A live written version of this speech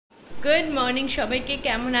Good morning সবাইকে,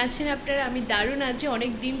 কেমন আছেন আপনারা? আমি দারুণ আছি।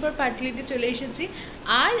 অনেক দিন পর পাটুলিতে চলে এসেছি,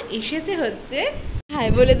 আর এসেছে হচ্ছে হাই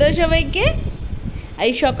বলে দাও সবাইকে।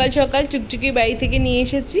 এই সকাল সকাল টুকটুকির বাড়ি থেকে নিয়ে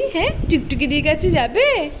এসেছি। হ্যাঁ, টুকটুকিদের কাছে যাবে?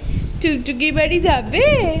 টুকটুকির বাড়ি যাবে?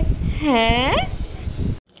 হ্যাঁ,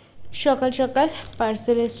 সকাল সকাল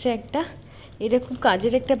পার্সেল এসছে একটা। এটা খুব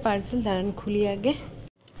কাজের একটা পার্সেল, দাঁড়ান খুলি আগে।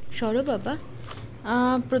 সরো বাবা।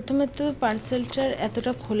 প্রথমে তো পার্সেলটার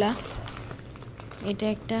এতটা খোলা, এটা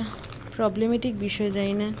একটা প্রবলেমেটিক বিষয়,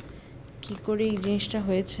 জানি না কী করে এই জিনিসটা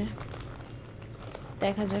হয়েছে।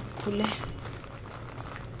 দেখা যাক খুলে।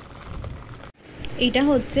 এটা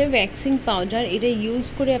হচ্ছে ভ্যাক্সিন পাউডার। এটা ইউজ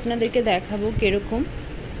করে আপনাদেরকে দেখাবো কীরকম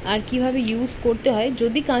আর কিভাবে ইউজ করতে হয়।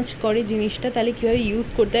 যদি কাজ করে জিনিসটা তাহলে কিভাবে ইউজ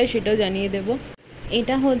করতে হয় সেটাও জানিয়ে দেব।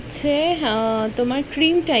 এটা হচ্ছে তোমার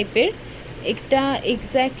ক্রিম টাইপের। একটা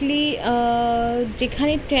এক্স্যাক্টলি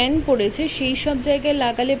যেখানে ট্যান পড়েছে সেই সব জায়গায়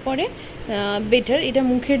লাগালে পরে বেটার, এটা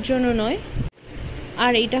মুখের জন্য নয়।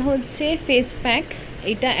 আর এটা হচ্ছে ফেস প্যাক।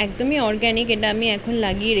 এটা একদমই অর্গ্যানিক, এটা আমি এখন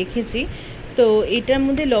লাগিয়ে রেখেছি। তো এটার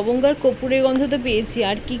মধ্যে লবঙ্গ আর কর্পূরের গন্ধ তো পেয়েছি,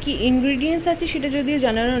 আর কি কি ইনগ্রিডিয়েন্টস আছে সেটা যদিও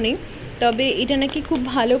জানানো নেই, তবে এটা নাকি খুব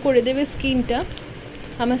ভালো করে দেবে স্কিনটা।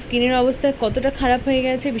 আমার স্কিনের অবস্থা কতটা খারাপ হয়ে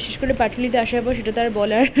গেছে বিশেষ করে পাটুলিতে আসার পর, সেটা তার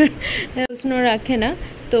বলার প্রশ্ন রাখে না।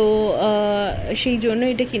 তো সেই জন্য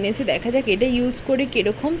এটা কিনেছি। দেখা যাক এটা ইউজ করে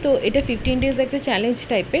কীরকম। তো এটা 15 ডেজ একটা চ্যালেঞ্জ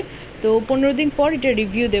টাইপের, তো 15 দিন পর এটা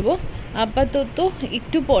রিভিউ দেব। আপাতত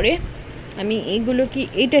একটু পরে আমি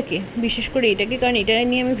এটাকে বিশেষ করে এটাকে, কারণ এটা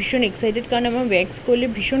নিয়ে আমি ভীষণ এক্সাইটেড, কারণ আমার ওয়্যাক্স করলে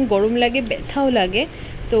ভীষণ গরম লাগে, ব্যথাও লাগে।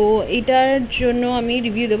 তো এটার জন্য আমি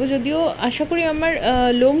রিভিউ দেবো। যদিও আশা করি আমার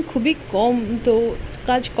লোম খুবই কম, তো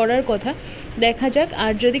কাজ করার কথা, দেখা যাক।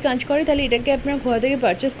 আর যদি কাজ করে তাহলে এটাকে আপনারা কোথা থেকে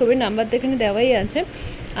পারচেস করবেন, নাম্বার তো এখানে দেওয়াই আছে।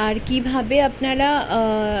 আর কিভাবে আপনারা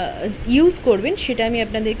ইউজ করবেন সেটা আমি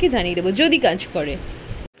আপনাদেরকে জানিয়ে দেবো যদি কাজ করে।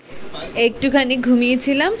 একটুখানি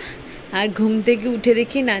ঘুমিয়েছিলাম, আর ঘুম থেকে উঠে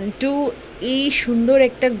দেখি নান্টু এই সুন্দর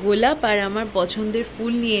একটা গোলাপ আর আমার পছন্দের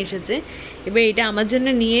ফুল নিয়ে এসেছে। এবার এটা আমার জন্য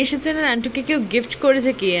নিয়ে এসেছে না নান্টুকে কেউ গিফট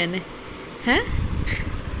করেছে কে জানে? হ্যাঁ,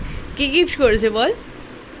 কি গিফট করেছে বল?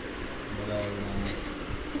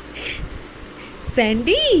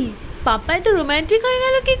 স্যান্ডি, পাপা এত রোম্যান্টিক হয়ে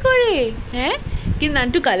গেল কি করে? হ্যাঁ, কিন্তু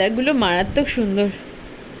নান্টু কালারগুলো মারাত্মক সুন্দর।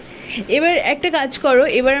 এবার একটা কাজ করো,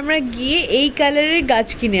 এবার আমরা গিয়ে এই কালারের গাছ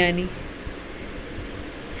কিনে আনি।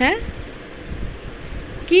 হ্যাঁ,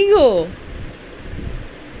 কি গো?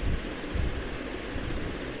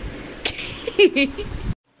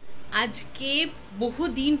 আজকে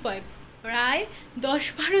বহুদিন পর, প্রায়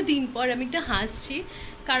 10-12 দিন পর আমি একটু হাসছি,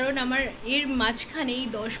 কারণ আমার এর মাঝখানে এই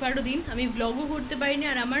 10-12 দিন আমি ব্লগও করতে পারিনি,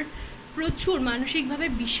 আর আমার প্রচুর মানসিকভাবে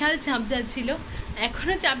বিশাল চাপ যাচ্ছিল।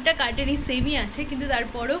 এখনও চাপটা কাটেনি, সেমই আছে, কিন্তু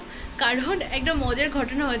তারপরও কারণ একটা মজার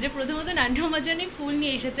ঘটনা হয়েছে। প্রথমত নান্টু আমার জন্যই ফুল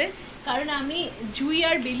নিয়ে এসেছে, কারণ আমি জুঁই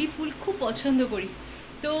আর বেলি ফুল খুব পছন্দ করি।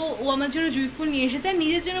 তো ও আমার জন্য জুঁই ফুল নিয়ে এসেছে, আর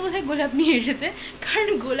নিজের জন্য বোধহয় গোলাপ নিয়ে এসেছে, কারণ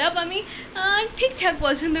গোলাপ আমি ঠিকঠাক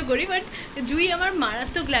পছন্দ করি, বাট জুঁই আমার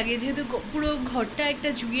মারাত্মক লাগে, যেহেতু পুরো ঘরটা একটা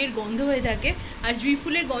জুঁইয়ের গন্ধ হয়ে থাকে। আর জুঁই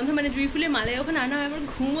ফুলের গন্ধ মানে জুঁই ফুলের মালা যখন আনা হয় আমার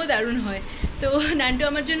ঘুমও দারুণ হয়। তো নান্টু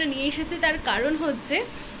আমার জন্য নিয়ে এসেছে, তার কারণ হচ্ছে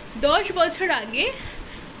 10 বছর আগে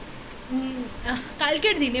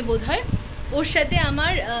কালকের দিনে বোধহয় ওর সাথে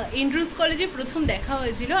আমার এন্ড্রুজ কলেজে প্রথম দেখা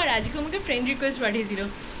হয়েছিল, আর আজকে আমাকে ফ্রেন্ড রিকোয়েস্ট পাঠিয়েছিল।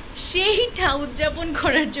 সেইটা উদযাপন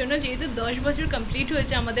করার জন্য, যেহেতু 10 বছর কমপ্লিট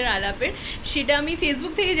হয়েছে আমাদের আলাপের, সেটা আমি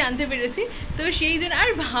ফেসবুক থেকে জানতে পেরেছি। তো সেই জন্য, আর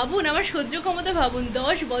ভাবুন আমার সহ্য ক্ষমতা, ভাবুন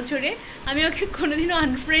 10 বছরে আমি ওকে কোনোদিনও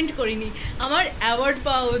আনফ্রেন্ড করিনি। আমার অ্যাওয়ার্ড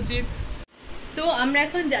পাওয়া উচিত। তো আমরা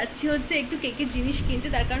এখন যাচ্ছি হচ্ছে একটু কেকের জিনিস কিনতে,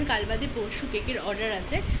 তার কারণ কাল বাদে পরশু কেকের অর্ডার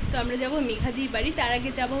আছে। তো আমরা যাব মেঘাদির বাড়ি, তার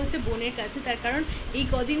আগে যাবো হচ্ছে বোনের কাছে, তার কারণ এই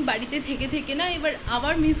কদিন বাড়িতে থেকে থেকে না এবার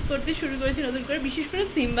আবার মিস করতে শুরু করেছি নতুন করে, বিশেষ করে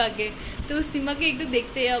সিম্বাকে। তো সিম্বাকে একটু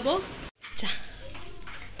দেখতে যাবো।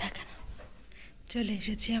 টাকা চলে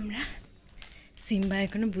এসেছি আমরা। সিম্বা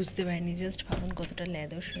এখনো বুঝতে পারিনি, জাস্ট ভাবুন কতটা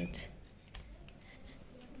লেদস হয়েছে।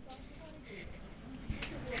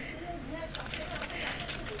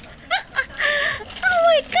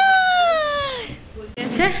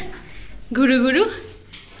 আচ্ছা, ঘুরু ঘুরু,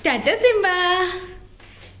 টাটা সিম্বা,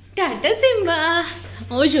 টাটা সিম্বা।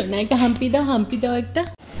 ও শোনা, একটা হাম্পি দাও একটা।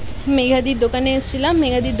 মেঘাদির দোকানে এসেছিলাম,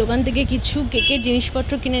 মেঘাদির দোকান থেকে কিছু কেকের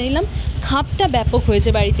জিনিসপত্র কিনে নিলাম। খাপটা ব্যাপক হয়েছে,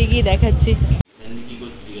 বাড়িতে গিয়ে দেখাচ্ছি।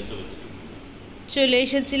 চলে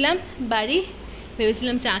এসেছিলাম বাড়ি,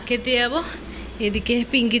 ভেবেছিলাম চা খেতে যাবো, এদিকে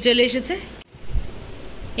পিঙ্কি চলে এসেছে।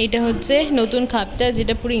 এইটা হচ্ছে নতুন খাপটা,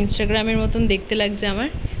 যেটা পুরো ইনস্টাগ্রামের মতন দেখতে লাগছে আমার,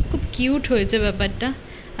 খুব কিউট হয়েছে ব্যাপারটা।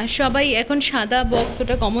 আর সবাই এখন সাদা বক্স,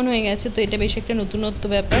 ওটা কমন হয়ে গেছে, তো এটা বেশ একটা নতুনত্ব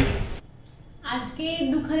ব্যাপার। আজকে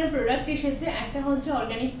দুখানা প্রোডাক্ট এসেছে। একটা হচ্ছে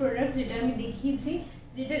অর্গানিক প্রোডাক্ট, যেটা আমি দেখিয়েছি,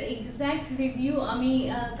 যেটার এক্স্যাক্ট রিভিউ আমি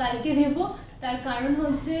কালকে দেব। তার কারণ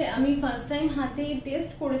হচ্ছে আমি ফার্স্ট টাইম হাতে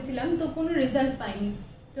টেস্ট করেছিলাম, তো কোনো রেজাল্ট পাইনি,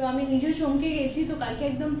 তো আমি নিজে চমকে গেছি। তো কালকে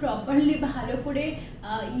একদম প্রপারলি ভালো করে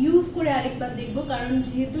ইউজ করে আরেকবার দেখব, কারণ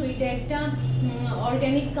যেহেতু এটা একটা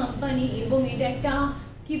অর্গ্যানিক কোম্পানি এবং এটা একটা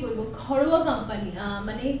কি বলবো ঘরোয়া কোম্পানি,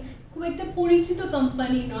 মানে খুব একটা পরিচিত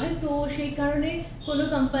কোম্পানি নয়, তো সেই কারণে কোনো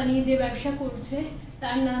কোম্পানি যে ব্যবসা করছে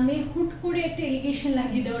তার নামে হুট করে একটা এলিগেশন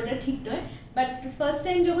লাগিয়ে দেওয়াটা ঠিক নয়। বাট ফার্স্ট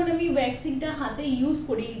টাইম যখন আমি ভ্যাকসিনটা হাতে ইউজ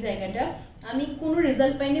করি এই জায়গাটা, আমি কোনো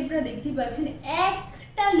রেজাল্ট পাইনি। আপনারা দেখতেই পাচ্ছেন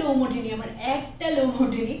একটা লোম ওঠেনি, আমার একটা লোম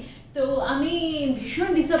ওঠেনি। তো আমি ভীষণ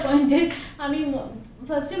ডিসঅ্যাপয়েন্টেড। আমি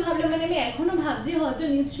ফার্স্টে ভাবলাম, মানে আমি এখনও ভাবছি হয়তো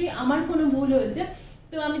নিশ্চয়ই আমার কোনো ভুল হয়েছে।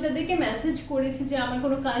 তো আমি তাদেরকে মেসেজ করেছি যে আমার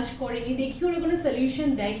কোনো কাজ করেনি, দেখি ওরা কোনো সলিউশন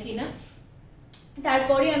দেয় কিনা।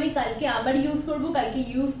 তারপরে আমি কালকে আবার ইউজ করব, কালকে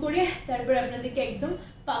ইউজ করে তারপর আপনাদেরকে একদম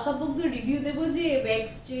পাকাপোক্ত রিভিউ দেবো যে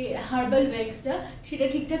ভ্যাক্স, যে হার্বাল ভ্যাক্সটা সেটা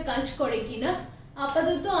ঠিকঠাক কাজ করে কিনা।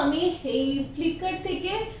 আপাতত আমি এই ফ্লিপকার্ট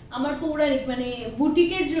থেকে আমার পৌরাণিক মানে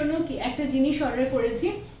বুটিকের জন্য একটা জিনিস অর্ডার করেছি,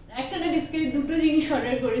 একটা না বেসিক্যালি দুটো জিনিস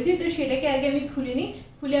অর্ডার করেছি। তো সেটাকে আগে আমি খুলে নিই,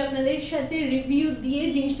 খুলে আপনাদের সাথে রিভিউ দিয়ে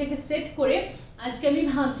জিনিসটাকে সেট করে আজকে আমি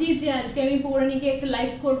ভাবছি যে আজকে আমি পৌরাণিকে একটা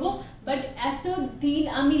লাইভ করব। বাট এত দিন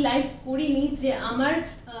আমি লাইভ করিনি যে আমার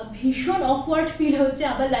ভীষণ অকওয়ার্ড ফিল হচ্ছে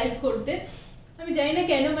আবার লাইভ করতে। আমি জানি না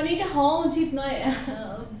কেন, মানে এটা হওয়া উচিত নয়,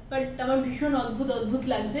 বাট আমার ভীষণ অদ্ভুত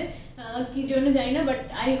লাগছে, কি জন্য জানি না। বাট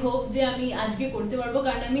আই হোপ যে আমি আজকে করতে পারবো,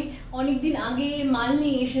 কারণ আমি অনেক দিন আগে মাল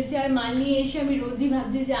নিয়ে এসেছি, আর মাল নিয়ে এসে আমি রোজই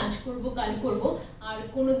ভাবছি যে আজ করব কাল করব, আর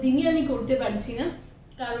কোনো দিনই আমি করতে পারছি না।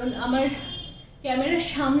 কারণ আমার ক্যামেরার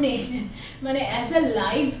সামনে মানে অ্যাজ আ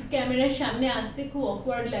লাইভ ক্যামেরার সামনে আসতে খুব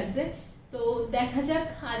অকওয়ার্ড লাগছে। তো দেখা যাক,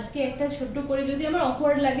 আজকে একটা ছোট্ট করে যদি আমার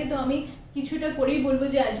অকওয়ার্ড লাগে তো আমি কিছুটা করেই বলবো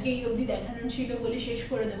যে আজকে এই অবধি দেখানো ছিল বলে শেষ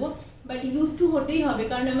করে দেবো। বাট ইউজ টু হতেই হবে,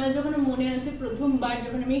 কারণ আমার যখন মনে আছে প্রথমবার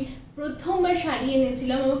যখন আমি প্রথমবার শাড়ি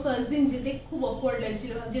এনেছিলাম, আমার ফার্স্ট দিন যেতে খুব অকওয়ার্ড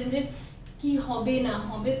লাগছিল, ভাবছিলাম যে কি হবে না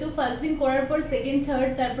হবে। তো ফার্স্ট দিন করার পর সেকেন্ড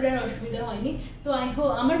থার্ড তারপরে আর অসুবিধা হয়নি। তো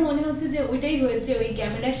আমার মনে হচ্ছে যে ওইটাই হয়েছে, ওই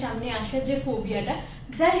ক্যামেরার সামনে আসার যে ফোবিয়াটা।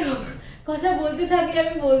 যাই হোক, কথা বলতে থাকলে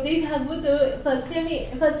আমি বলতেই থাকবো। তো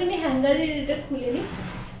ফার্স্টে আমি হ্যাঙ্গারের এটা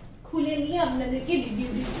খুলে নিয়ে আপনাদেরকে রিভিউ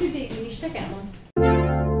দিচ্ছি যে এই জিনিসটা কেমন।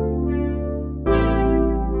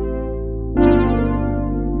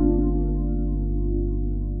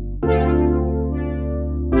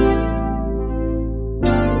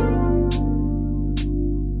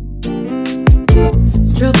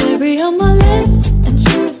 Strawberry on my lips and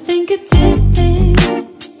sugar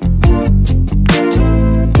fingertips.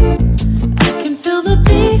 I can feel the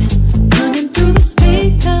beat running through the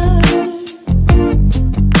speakers.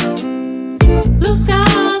 Blue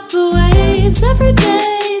skies, blue waves, every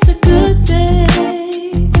day's a good day.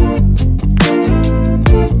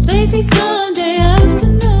 Lazy Sunday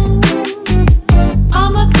afternoon,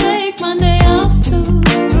 I'ma take Monday off too.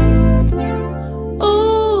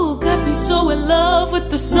 Ooh, got me so in love with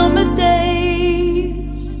the summer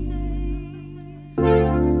days.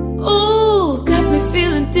 Ooh, got me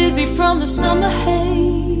feeling dizzy from the summer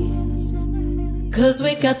haze. 'Cause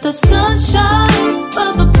we got the sunshine by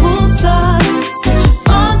the poolside. Such a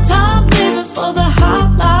fun time living for the hot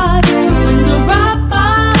life. Bring the right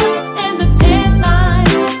vibes and the tan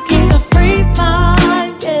lines. Keep a free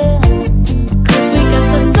mind, yeah. 'Cause we got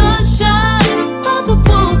the sunshine by the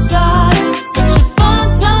poolside. Such a fun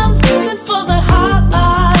time living for the hot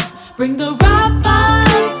life. Bring the right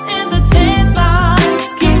vibes and the tan lines.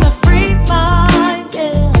 Keep a free mind,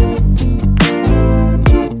 yeah.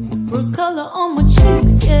 Rose color on my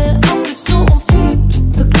cheeks, yeah. I feel so on feet.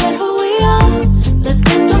 Forget who we are. Let's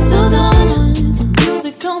dance until dawn.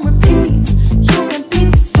 Music on repeat. You can beat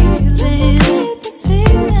this feeling.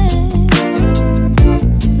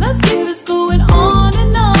 Let's keep this going on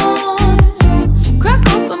and on. Crack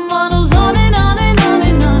open bottles on and on and on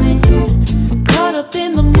and on it. Caught up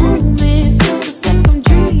in the moment, feels just like I'm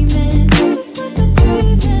dreaming.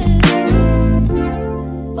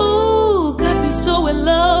 Ooh, got me so in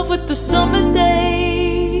love with the summer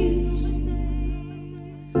days.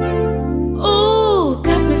 Ooh,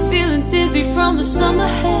 got me feeling dizzy from the summer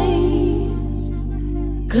haze.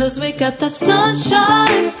 'Cause we got the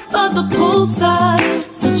sunshine by the poolside.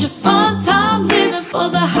 Such a fun time living for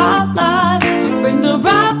the hot life. Bring the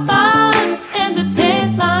right vibes and the tan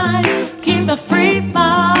lines. Keep the free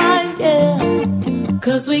mind, yeah.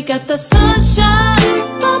 'Cause we got the sunshine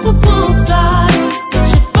by the poolside.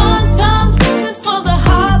 Such a fun time living for the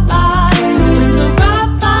hot life. Bring the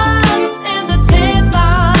right vibes and the tan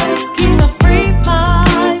lines. Keep the free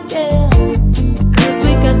mind, yeah. 'Cause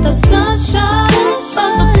we got the sunshine by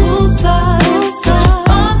the poolside. Such a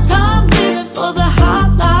fun time living for the hot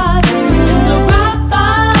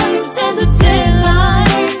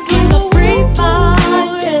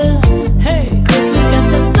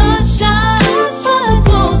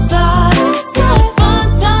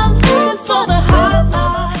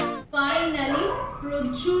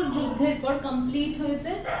যুদ্ধের পর complete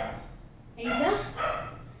হয়েছে। এইটা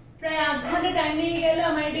প্রায় 8 ঘন্টা time লেগে গেল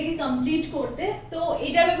আমার এটাকে কমপ্লিট করতে। তো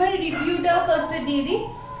এটার ব্যাপারে রিভিউটা ফার্স্টে দিয়ে দিই।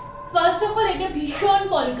 ফার্স্ট অফ অল এটা ভীষণ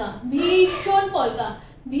পলকা, ভীষণ পলকা,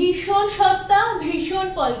 ভীষণ সস্তা, ভীষণ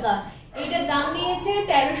পলকা। এটার দাম নিয়েছে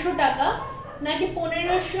 1300 টাকা নাকি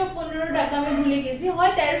 1515 টাকা, আমি ভুলে গেছি,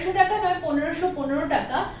 হয় 1300 টাকা নয় 1515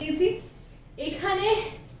 টাকা দিয়েছি। এখানে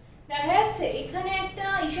দেখা যাচ্ছে এখানে একটা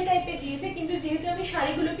ইসে টাইপের দিয়েছে, কিন্তু যেহেতু আমি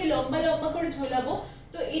শাড়িগুলোকে লম্বা লম্বা করে ঝোলাবো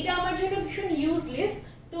তো এটা আমার জন্য ভীষণ ইউজলেস।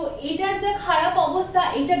 তো এটার যা খারাপ অবস্থা,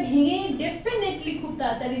 এটা ভেঙে ডেফিনেটলি খুব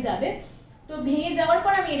তাড়াতাড়ি যাবে। তো ভেঙে যাওয়ার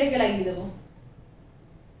পর আমি এটাকে লাগিয়ে দেবো।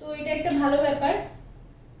 তো এটা একটা ভালো ব্যাপার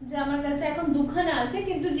যে আমার কাছে এখন দুখানা আছে,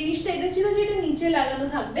 কিন্তু জিনিসটা এটা ছিল যে এটা নিচে লাগানো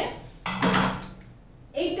থাকবে।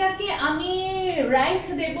 এইটাকে আমি র্যাঙ্ক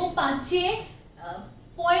দেব 5-এ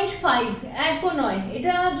 0.5, একও নয়।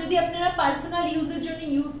 এটা যদি আপনারা পার্সোনাল ইউজের জন্য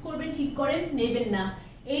ইউজ করবেন ঠিক করেন, নেবেন না।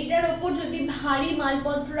 এইটার ওপর যদি ভারী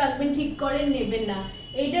মালপত্র রাখবেন ঠিক করেন, নেবেন না।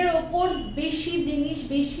 এইটার ওপর বেশি জিনিস,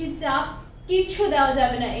 বেশি চাপ কিচ্ছু দেওয়া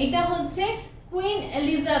যাবে না। এটা হচ্ছে কুইন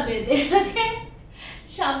এলিজাবেথ, এটাকে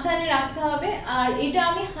সাবধানে রাখতে হবে। আর এটা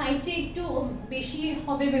আমি হাইটে একটু বেশি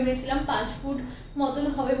হবে ভেবেছিলাম, 5 ফুট মতন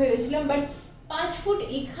হবে ভেবেছিলাম, বাট 5 ফুট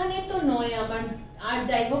এখানে তো নয় আমার। আর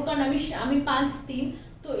যাই হোক, কারণ আমি 5'3",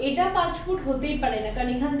 তো এটা 5 ফুট হতেই পারে না, কারণ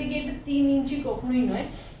এখান থেকে এটা 3 ইঞ্চি কখনোই নয়।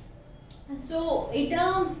 সো এটা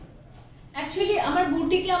অ্যাকচুয়ালি আমার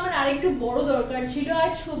বুটিকে আমার আরেকটু বড় দরকার ছিল, আর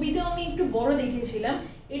ছবিতেও আমি একটু বড় দেখেছিলাম।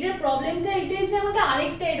 এটার প্রবলেমটা এটাই যে আমাকে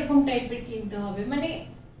আরেকটা এরকম টাইপের কিনতে হবে, মানে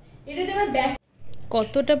এটাতে আমার ব্যাক।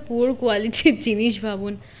 কতটা পুয়ার কোয়ালিটির জিনিস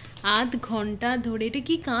ভাবুন। 8 ঘন্টা ধরে, এটা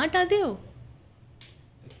কি কাঠ আদেও?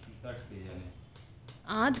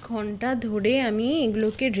 8 ঘন্টা ধরে আমি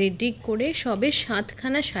এগুলোকে রেডি করে সবে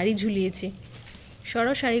 7খানা শাড়ি ঝুলিয়েছি।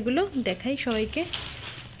 সরো শাড়িগুলো দেখাই সবাইকে,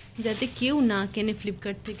 যাতে কেউ না কেনে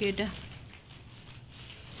ফ্লিপকার্ট থেকে। এটা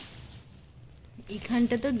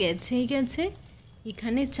এখানটা তো গেছেই গেছে,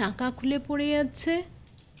 এখানে চাকা খুলে পড়ে যাচ্ছে,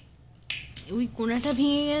 ওই কোনাটা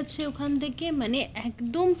ভেঙে গেছে ওখান থেকে। মানে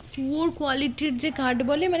একদম পুয়ার কোয়ালিটির যে কাঠ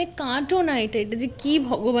বলে, মানে কাঠও না এটা, এটা যে কি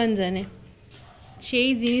ভগবান জানে। সেই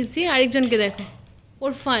জিনিস দিয়ে আরেকজনকে দেখো,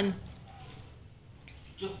 ওর ফান।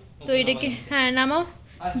 তো এটাকে হ্যাঁ নামাও,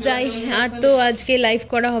 যাই। আর তো আজকে লাইভ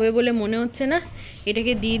করা হবে বলে মনে হচ্ছে না।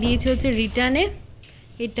 এটাকে দিয়ে দিয়েছে হচ্ছে রিটার্নে।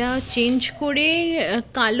 এটা চেঞ্জ করে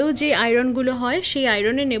কালো যে আয়রনগুলো হয় সেই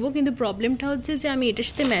আয়রনে নেব, কিন্তু প্রবলেমটা হচ্ছে যে আমি এটার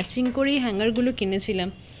সাথে ম্যাচিং করেই হ্যাঙ্গারগুলো কিনেছিলাম।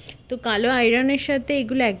 তো কালো আয়রনের সাথে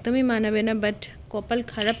এগুলো একদমই মানাবে না, বাট কপাল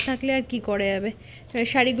খারাপ থাকলে আর কি করা যাবে।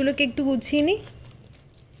 শাড়িগুলোকে একটু গুছিয়ে নিই।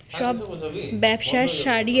 সব ব্যবসার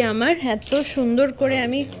শাড়ি আমার এত সুন্দর করে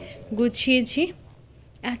আমি গুছিয়েছি,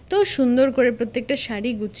 এত সুন্দর করে প্রত্যেকটা শাড়ি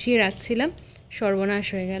গুছিয়ে রাখছিলাম, সর্বনাশ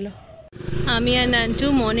হয়ে গেল। আমি আর নান্টু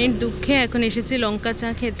মনের দুঃখে এখন এসেছি লঙ্কা চা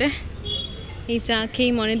খেতে। এই চা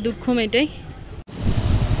খেয়েই মনের দুঃখ মেটাই।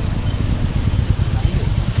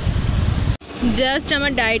 জাস্ট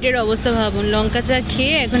আমার ডায়েটের অবস্থা ভাবুন, লঙ্কা চা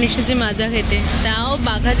খেয়ে এখন এসেছি মাজা খেতে। তাও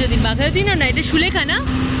বাঘাযতীন না, এটা সুলেখা না,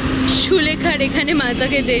 সুলেখার এখানে মাজা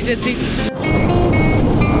খেতে এসেছি।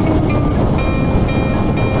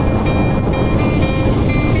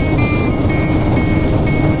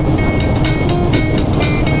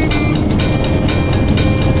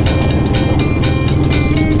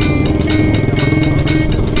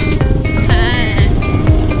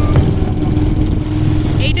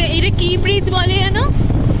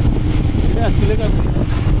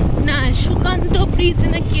 না সুকান্ত ব্রিজ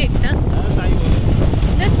না কি একটা,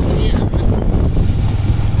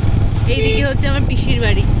 এইদিকে হচ্ছে আমার পিসির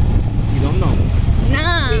বাড়ি। না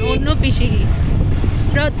অন্য পিসি,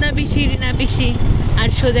 রত্না পিসি, রিনা পিসি। আর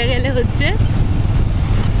সোজা গেলে হচ্ছে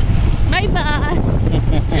বাই বাস।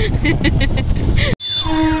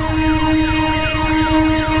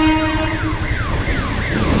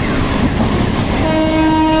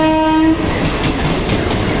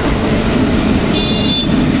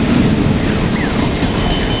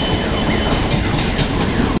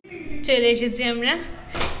 চলে এসেছি আমরা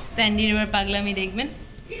স্যান্ডি রিভার, পাগলামি দেখবেন।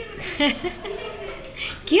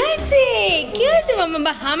 কি হয়েছে, কি হয়েছে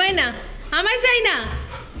মামা? হামায় না, আমায় চাই না।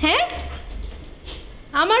 হ্যাঁ,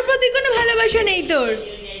 আমার প্রতি কোনো ভালোবাসা নেই তোর?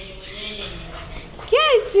 কি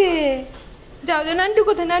হয়েছে? যাও যাও। নান্টু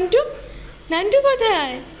কোথায়? নান্টু, নান্টু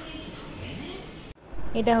কোথায়?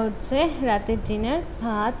 এটা হচ্ছে রাতের ডিনার,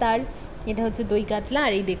 ভাত, আর এটা হচ্ছে দই কাতলা।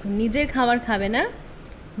 আর এই দেখুন, নিজের খাবার খাবে না,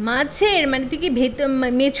 মাছের। মানে তুই কি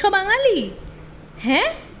মেছো বাঙালি? হ্যাঁ,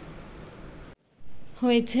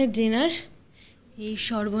 হয়েছে ডিনার। এই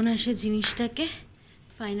সর্বনাশের জিনিসটাকে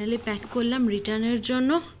ফাইনালি প্যাক করলাম রিটার্নের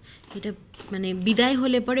জন্য। এটা মানে বিদায়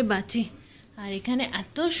হলে পরে বাঁচি, আর এখানে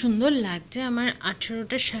এত সুন্দর লাগছে আমার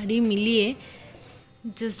 18টা শাড়ি মিলিয়ে,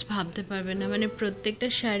 জাস্ট ভাবতে পারবে না। মানে প্রত্যেকটা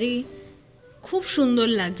শাড়ি খুব সুন্দর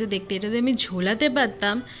লাগছে দেখতে। এটাতে আমি ঝোলাতে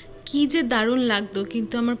পারতাম, কি যে দারুণ লাগতো,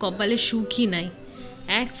 কিন্তু আমার কপালে সুখই নাই,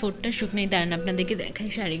 এক ফোঁটা সুখ নেই। দাঁড়ান আপনাদেরকে দেখাই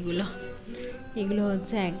শাড়িগুলো। এগুলো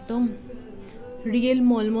হচ্ছে একদম রিয়েল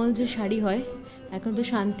মলমল যে শাড়ি হয়। এখন তো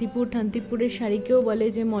শান্তিপুরের শাড়িকেও বলে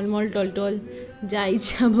যে মলমল টলটল, যা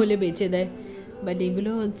ইচ্ছা বলে বেচে দেয়, বাট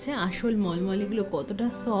এগুলো হচ্ছে আসল মলমল। এগুলো কতটা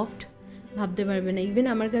সফট ভাবতে পারবে না। ইভেন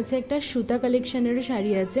আমার কাছে একটা সুতা কালেকশানেরও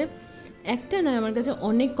শাড়ি আছে, একটা নয়, আমার কাছে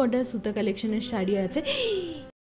অনেক কটা সুতা কালেকশানের শাড়ি আছে।